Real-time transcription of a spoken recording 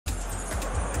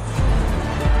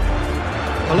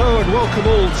and welcome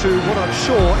all to what I'm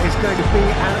sure is going to be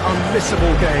an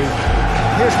unmissable game.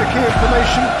 Here's the key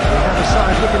information. We have a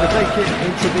side looking to make it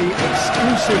into the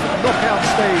exclusive knockout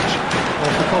stage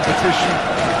of the competition.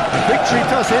 A victory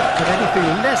does it, but anything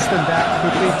less than that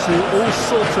could lead to all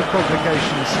sorts of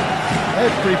complications.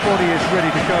 Everybody is ready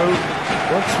to go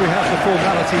once we have the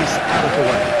formalities out of the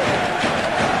way.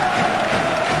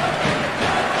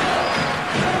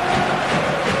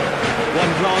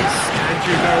 One glance and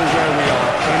you know where we are.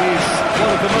 It is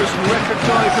one of the most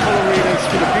recognisable arenas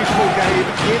for the beautiful game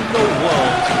in the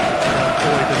world.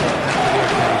 Boy, does it have the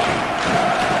occasion.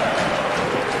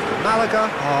 Malaga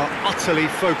are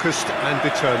utterly focused and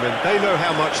determined. They know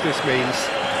how much this means.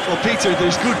 Well, Peter,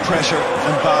 there's good pressure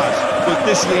and bad, but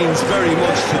this leans very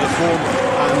much to the former,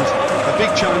 and a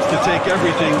big chance to take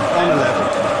everything on a level.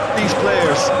 These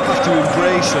players have to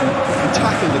embrace and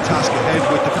tackle the task ahead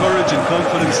with the courage and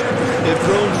confidence they've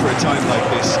grown for a time like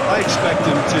this. I expect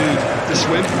them to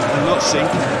swim and not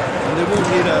sink, and they won't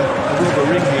need a rubber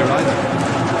ring here either.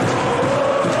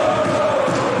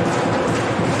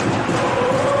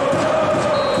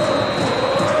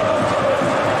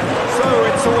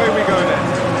 So away we go then.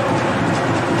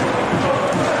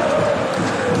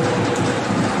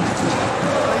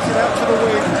 Plays it out to the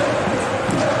wing.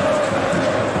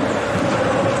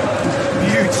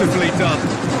 Beautifully done.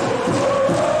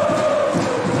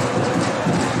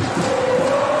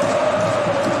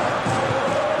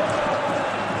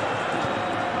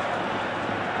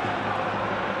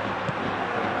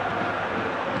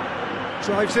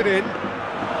 Drives it in.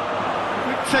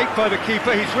 Good take by the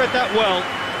keeper, he's read that well.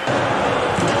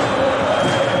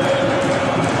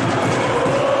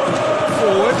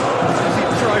 Forward, as he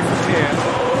tries from here.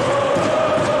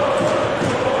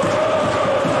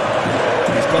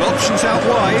 He's got options out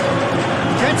wide.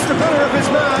 Gets the better of his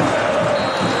man.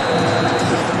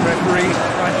 The referee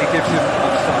rightly gives him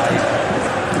offside.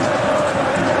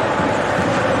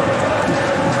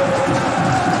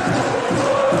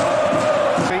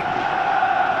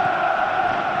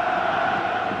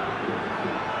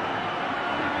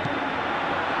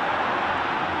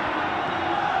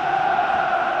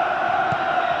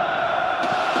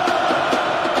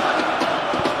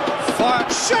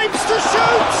 Shapes to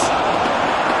shoot!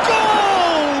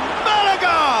 Goal!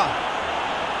 Malaga!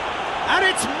 And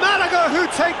it's Malaga who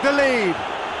take the lead.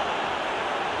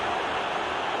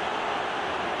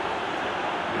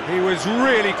 He was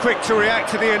really quick to react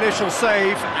to the initial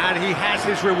save, and he has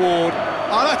his reward.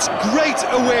 Oh, that's great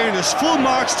awareness. Full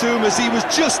marks to him, as he was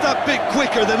just that bit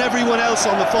quicker than everyone else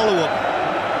on the follow-up.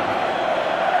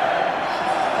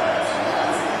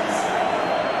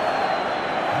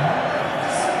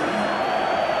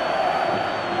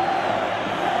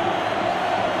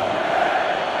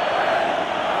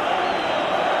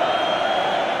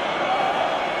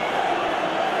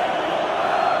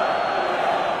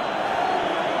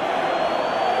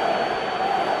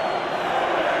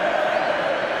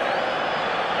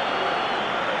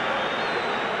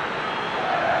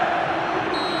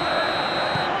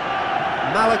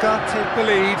 Malaga take the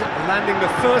lead, landing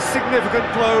the first significant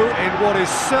blow in what is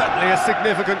certainly a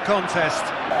significant contest.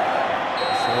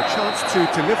 So a chance to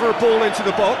deliver a ball into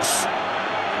the box.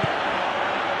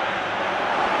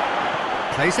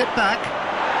 Plays it back.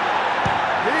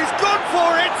 He's gone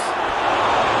for it!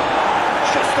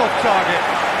 Just off target.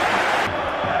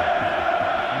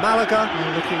 Malaga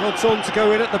are looking odds on to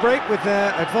go in at the break with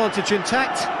their advantage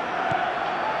intact.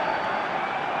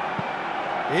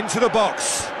 Into the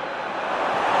box.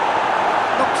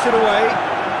 Knocks it away.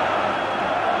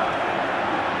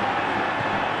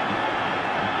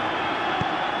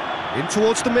 In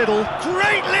towards the middle.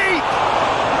 Great leap!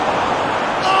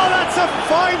 Oh, that's a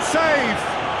fine save!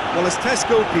 Well, as tests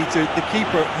go, Peter, the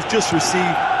keeper has just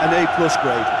received an A+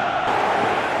 grade.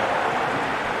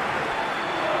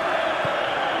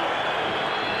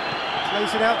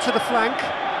 Plays it out to the flank.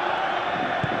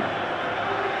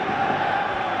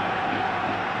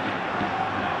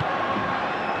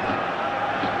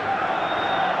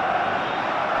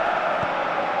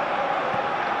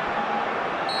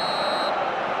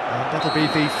 That'll be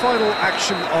the final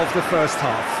action of the first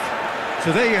half.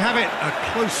 So there you have it, a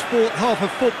close sport half of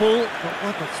football, but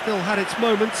one that still had its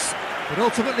moments, but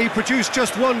ultimately produced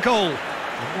just one goal.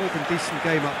 A more than decent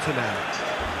game up to now.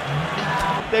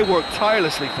 They worked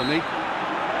tirelessly for me.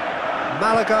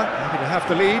 Malaga happy to have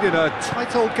the lead in a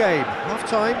tight old game.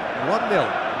 Half-time, 1-0.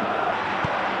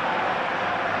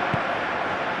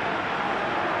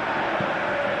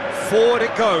 Forward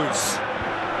it goes.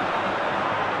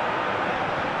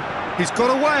 He's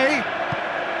got away.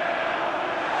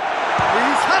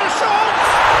 He's had a shot!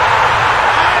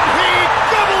 And he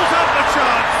doubles up the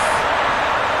chance!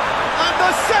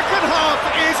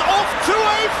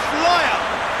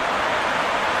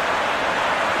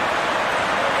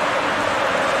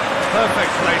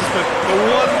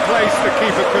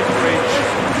 keeper couldn't reach.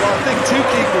 Well, I think two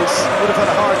keepers would have had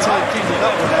a hard time keeping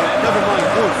that one out, never mind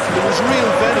one. There was real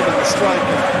venom in the strike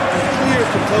and clear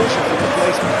composure from the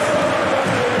placement.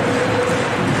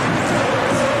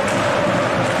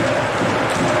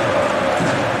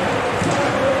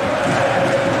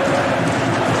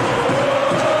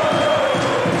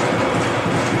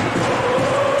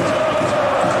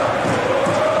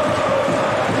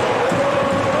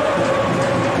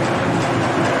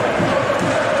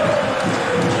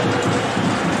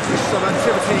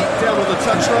 Down on the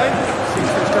touchline, seems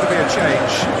there's going to be a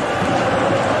change.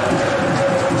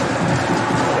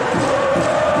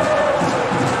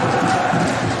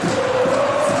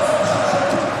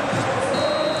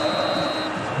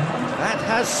 That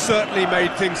has certainly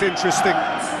made things interesting.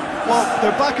 Well,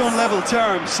 they're back on level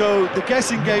terms, so the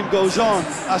guessing game goes on.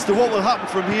 As to what will happen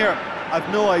from here, I've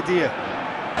no idea.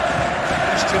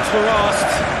 Questions were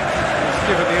asked, he's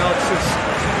given the answers.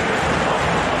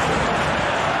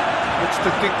 To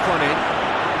dink one in.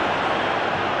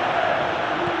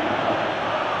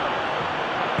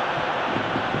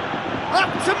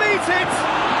 Up to meet it!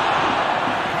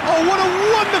 Oh, what a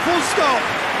wonderful stop!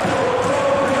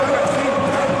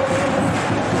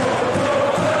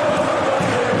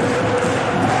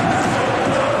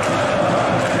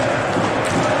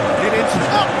 It is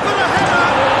up for the header!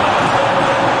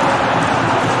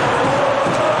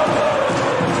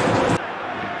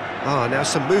 Now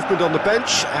some movement on the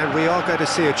bench, and we are going to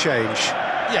see a change.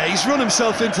 Yeah, he's run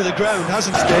himself into the ground,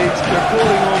 hasn't stayed. They're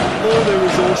calling on all their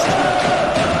resources.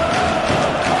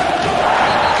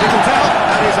 Little doubt,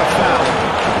 that is a foul.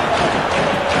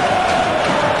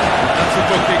 That's a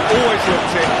booking, always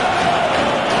looked in.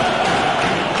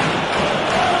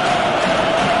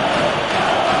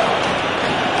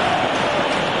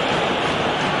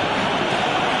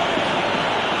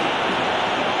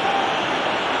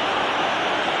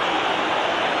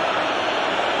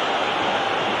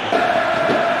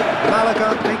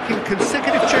 Malaga making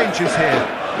consecutive changes here.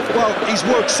 Well, he's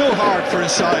worked so hard for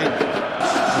his side.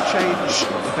 The change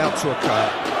about to occur.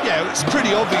 Yeah, it's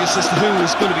pretty obvious as to who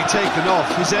is going to be taken off.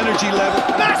 His energy level...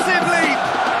 Massive leap!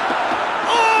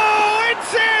 Oh,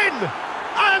 it's in!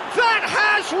 And that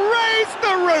has raised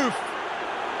the roof!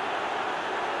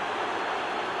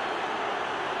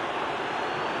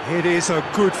 It is a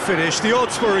good finish. The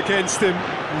odds were against him.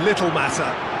 Little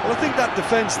matter. Well, I think that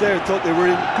defence there thought they were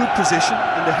in good position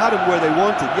and they had him where they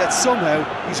wanted, yet somehow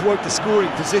he's worked the scoring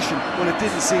position when it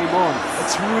didn't seem on.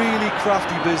 It's really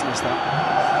crafty business, that.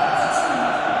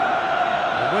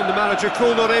 And when the manager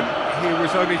called on him, he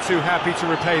was only too happy to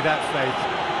repay that faith.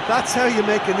 That's how you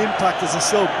make an impact as a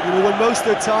sub. You know, when most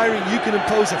are tiring, you can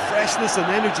impose a freshness and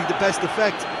energy to best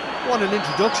effect. What an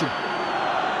introduction.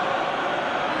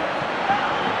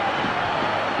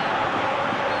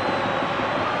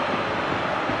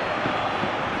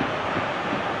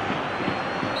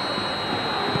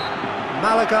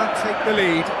 Malaga take the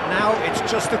lead. Now it's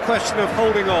just a question of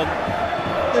holding on.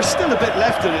 There's still a bit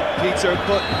left in it, Peter,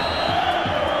 but...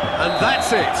 And that's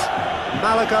it.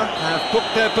 Malaga have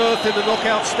booked their berth in the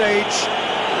knockout stage.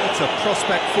 It's a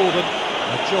prospect for them.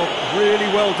 A job really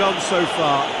well done so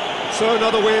far. So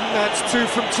another win, that's 2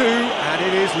 from 2, and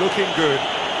it is looking good.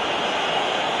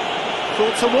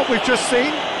 Thoughts on what we've just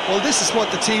seen? Well, this is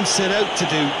what the team set out to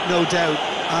do, no doubt,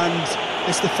 and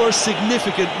it's the first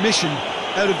significant mission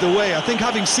out of the way. I think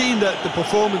having seen the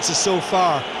performances so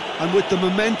far, and with the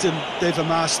momentum they've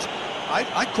amassed,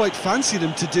 I quite fancy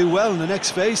them to do well in the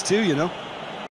next phase too, you know.